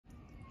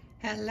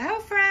Hello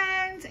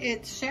friends,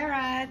 it's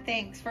Shara.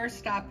 Thanks for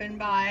stopping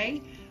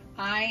by.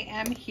 I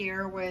am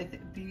here with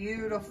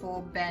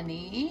beautiful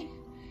Benny.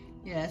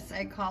 Yes,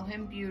 I call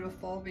him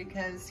beautiful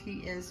because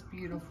he is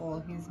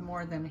beautiful. He's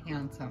more than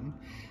handsome.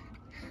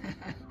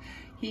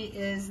 He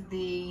is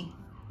the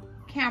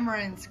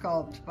Cameron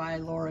sculpt by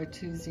Laura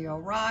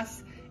Tuzio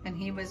Ross, and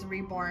he was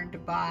reborn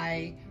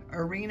by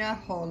Irina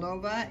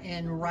Holova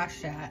in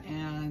Russia,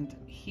 and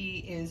he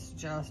is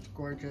just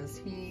gorgeous.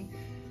 He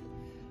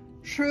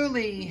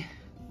truly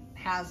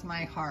has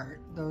my heart.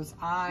 Those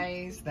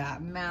eyes,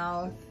 that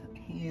mouth,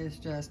 he is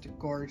just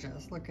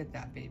gorgeous. Look at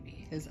that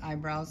baby. His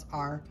eyebrows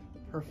are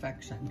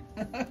perfection.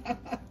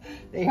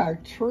 They are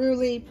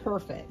truly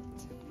perfect.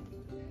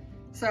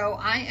 So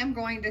I am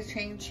going to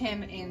change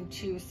him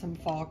into some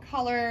fall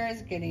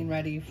colors, getting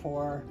ready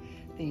for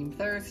Theme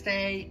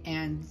Thursday,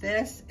 and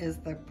this is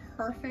the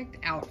perfect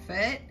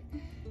outfit.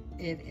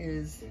 It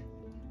is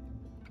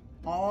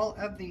all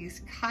of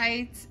these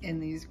kites in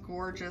these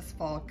gorgeous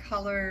fall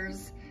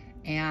colors,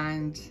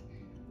 and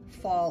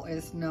fall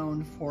is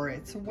known for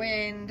its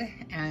wind,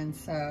 and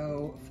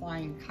so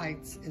flying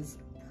kites is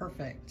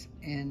perfect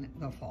in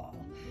the fall.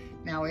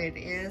 Now it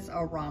is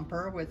a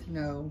romper with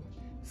no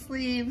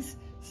sleeves,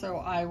 so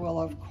I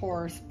will of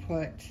course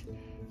put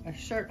a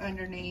shirt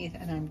underneath,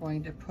 and I'm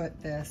going to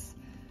put this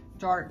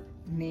dark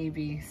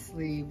navy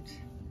sleeved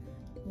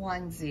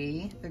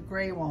onesie. The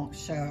gray won't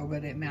show,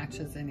 but it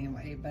matches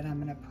anyway, but I'm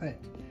gonna put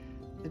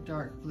the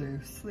dark blue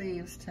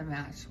sleeves to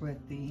match with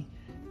the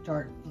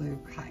dark blue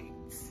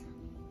kites.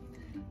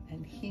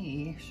 And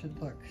he should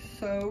look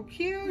so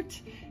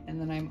cute. And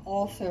then I'm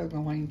also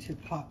going to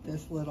pop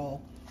this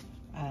little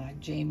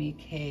Jamie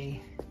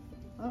K,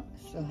 oh,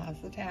 still has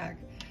the tag,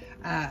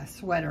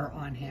 sweater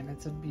on him.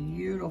 It's a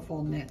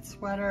beautiful knit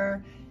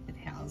sweater. It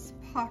has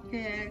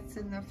pockets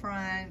in the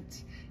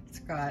front. It's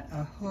got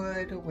a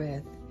hood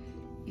with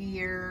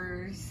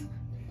ears,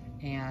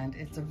 and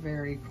it's a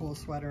very cool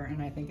sweater,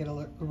 and I think it'll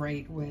look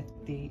great with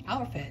the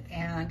outfit.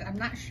 And I'm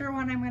not sure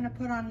what I'm going to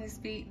put on his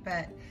feet,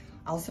 but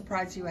I'll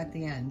surprise you at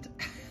the end.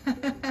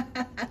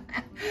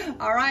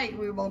 All right,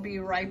 we will be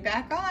right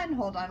back on.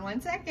 Hold on one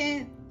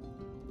second.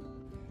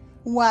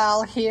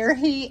 Well, here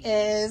he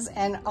is,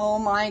 and oh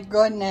my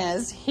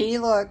goodness, he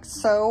looks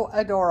so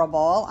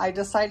adorable. I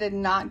decided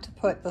not to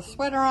put the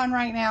sweater on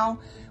right now.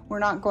 We're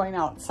not going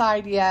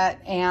outside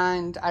yet,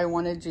 and I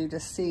wanted you to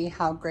see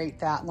how great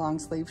that long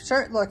sleeve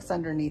shirt looks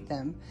underneath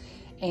him.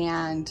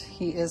 And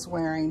he is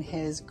wearing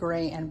his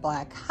gray and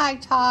black high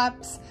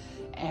tops,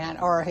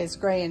 or his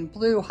gray and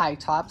blue high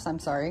tops, I'm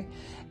sorry.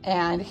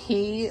 And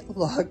he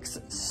looks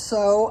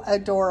so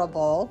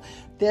adorable.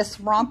 This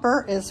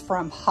romper is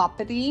from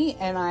Hoppity,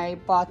 and I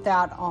bought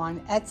that on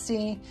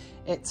Etsy.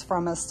 It's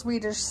from a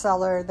Swedish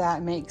seller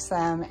that makes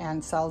them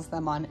and sells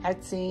them on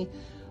Etsy.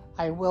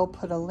 I will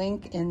put a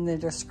link in the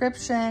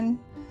description.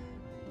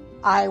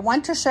 I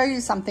want to show you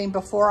something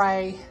before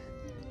I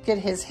get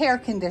his hair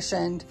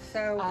conditioned.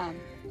 So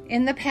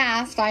in the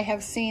past, I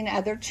have seen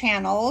other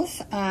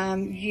channels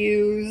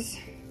use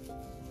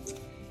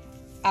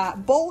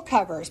bowl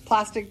covers,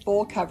 plastic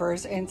bowl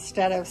covers,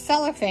 instead of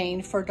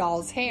cellophane for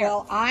doll's hair.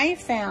 Well, I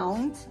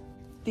found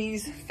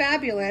these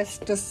fabulous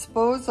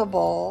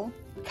disposable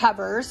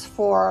covers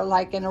for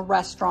like in a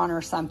restaurant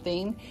or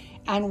something.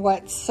 And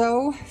what's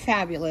so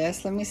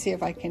fabulous, let me see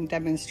if I can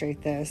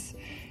demonstrate this,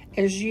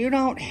 is you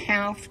don't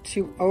have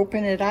to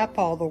open it up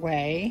all the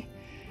way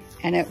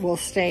and it will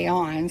stay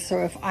on. So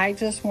if I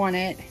just want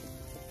it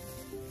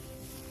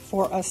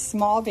for a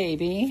small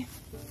baby,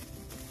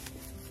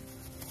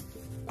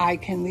 I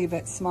can leave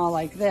it small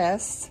like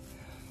this.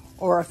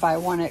 Or if I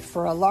want it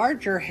for a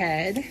larger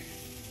head,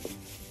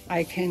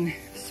 I can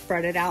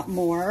spread it out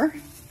more.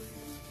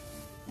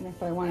 And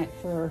if I want it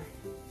for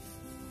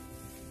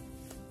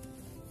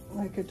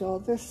like a doll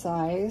this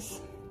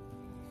size,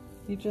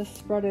 you just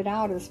spread it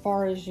out as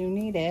far as you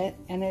need it,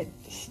 and it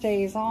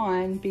stays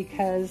on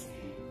because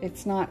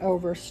it's not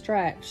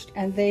overstretched.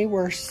 And they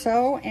were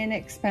so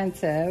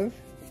inexpensive,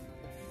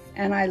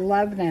 and I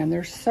love them.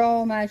 They're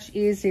so much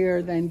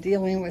easier than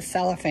dealing with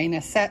cellophane,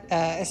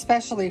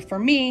 especially for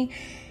me,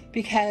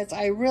 because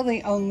I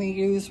really only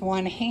use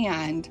one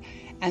hand,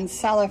 and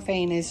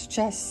cellophane is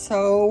just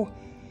so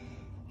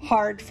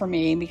hard for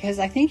me because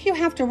I think you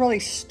have to really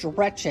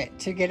stretch it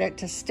to get it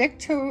to stick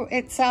to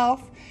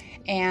itself,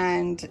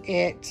 and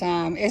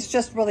it's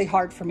just really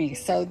hard for me.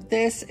 So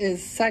this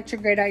is such a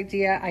great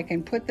idea. I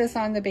can put this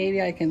on the baby,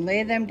 I can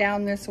lay them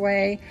down this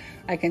way,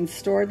 I can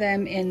store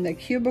them in the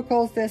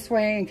cubicles this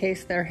way in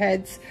case their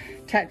heads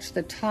touch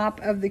the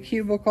top of the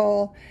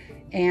cubicle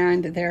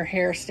and their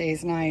hair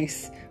stays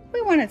nice.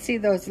 We want to see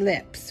those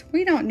lips.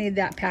 We don't need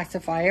that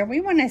pacifier.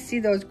 We want to see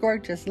those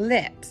gorgeous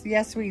lips.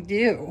 Yes, we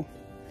do.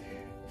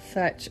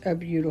 Such a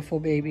beautiful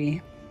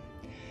baby.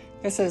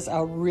 This is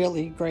a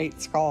really great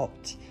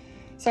sculpt.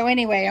 So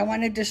anyway, I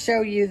wanted to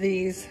show you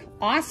these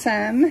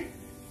awesome,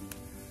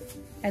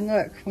 and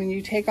look, when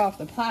you take off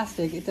the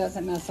plastic, it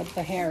doesn't mess up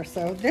the hair.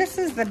 So this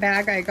is the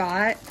bag I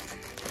got.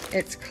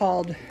 It's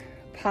called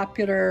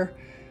Popular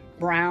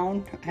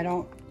Brown. I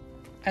don't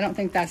I don't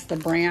think that's the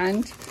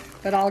brand,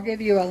 but I'll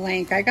give you a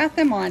link. I got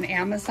them on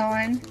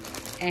Amazon,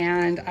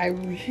 and I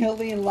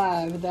really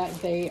love that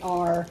they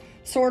are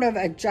sort of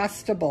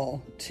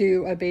adjustable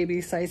to a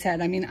baby size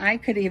head. I mean, I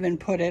could even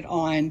put it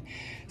on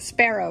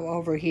Sparrow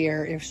over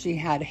here if she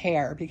had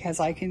hair,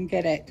 because I can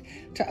get it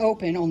to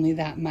open only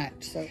that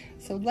much.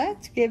 So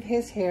let's give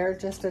his hair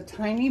just a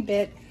tiny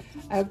bit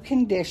of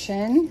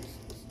condition.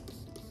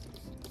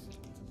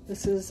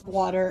 This is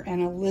water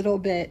and a little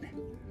bit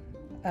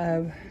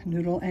of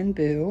Noodle and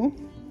Boo.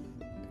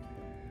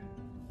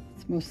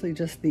 It's mostly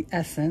just the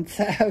essence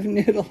of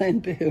Noodle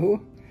and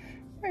Boo.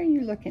 Where are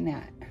you looking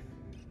at?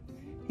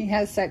 He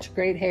has such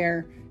great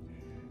hair.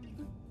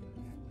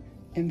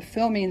 I'm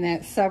filming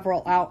this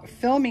several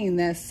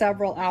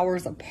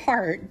hours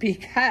apart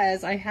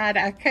because I had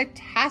a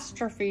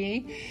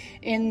catastrophe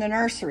in the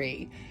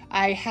nursery.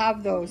 I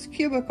have those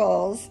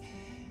cubicles,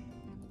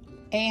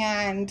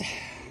 and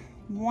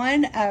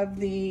one of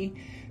the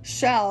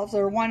shelves,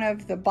 or one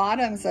of the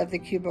bottoms of the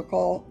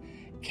cubicle,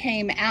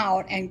 came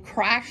out and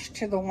crashed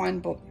to the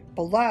one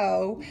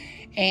below,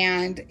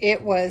 and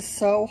it was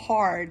so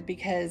hard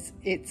because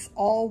it's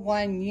all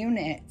one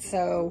unit.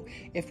 So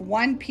if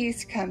one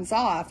piece comes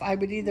off, I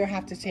would either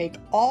have to take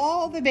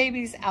all the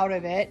babies out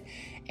of it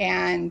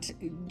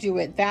and do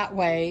it that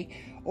way,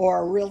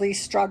 or really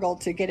struggle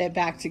to get it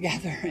back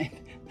together.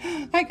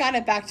 I got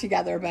it back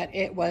together, but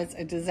it was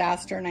a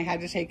disaster, and I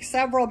had to take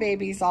several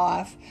babies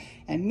off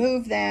and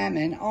move them,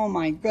 and oh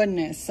my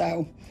goodness.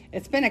 So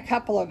it's been a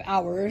couple of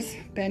hours.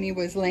 Benny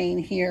was laying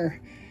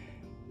here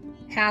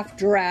half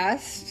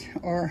dressed,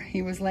 or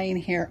he was laying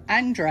here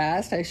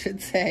undressed, I should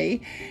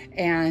say,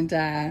 and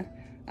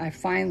I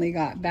finally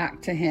got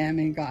back to him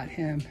and got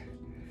him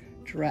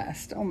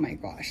dressed. Oh my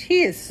gosh,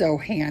 he is so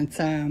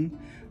handsome.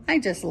 I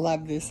just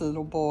love this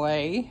little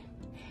boy.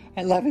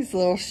 I love his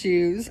little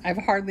shoes. I've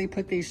hardly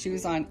put these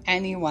shoes on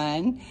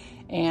anyone,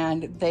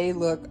 and they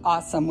look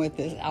awesome with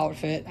this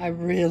outfit. I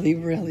really,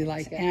 really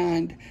like it.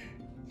 And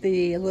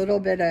the little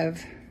bit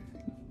of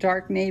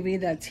dark navy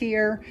that's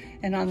here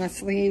and on the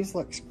sleeves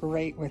looks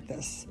great with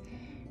this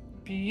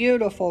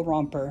beautiful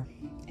romper.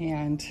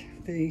 And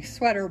the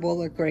sweater will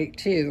look great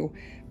too,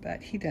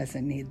 but he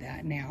doesn't need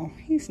that now.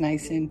 He's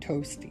nice and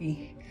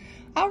toasty.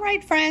 All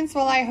right, friends.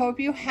 Well, I hope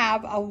you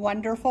have a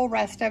wonderful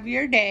rest of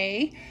your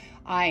day.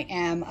 I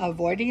am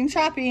avoiding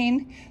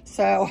shopping,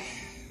 so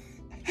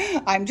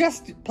I'm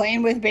just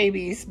playing with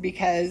babies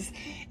because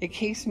it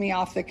keeps me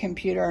off the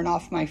computer and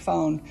off my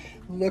phone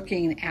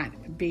looking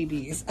at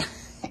babies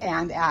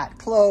and at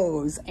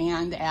clothes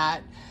and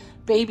at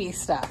baby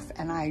stuff,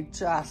 and I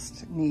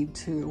just need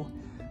to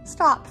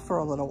stop for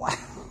a little while.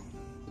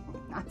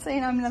 Not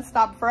saying I'm gonna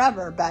stop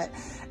forever, but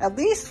at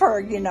least for,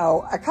 you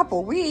know, a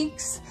couple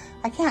weeks.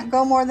 I can't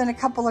go more than a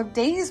couple of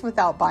days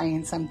without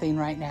buying something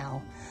right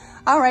now.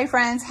 All right,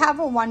 friends, have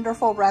a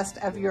wonderful rest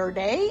of your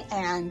day,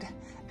 and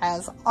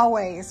as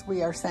always,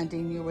 we are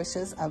sending you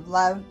wishes of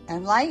love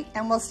and light,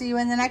 and we'll see you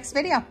in the next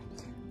video.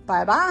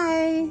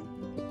 Bye-bye.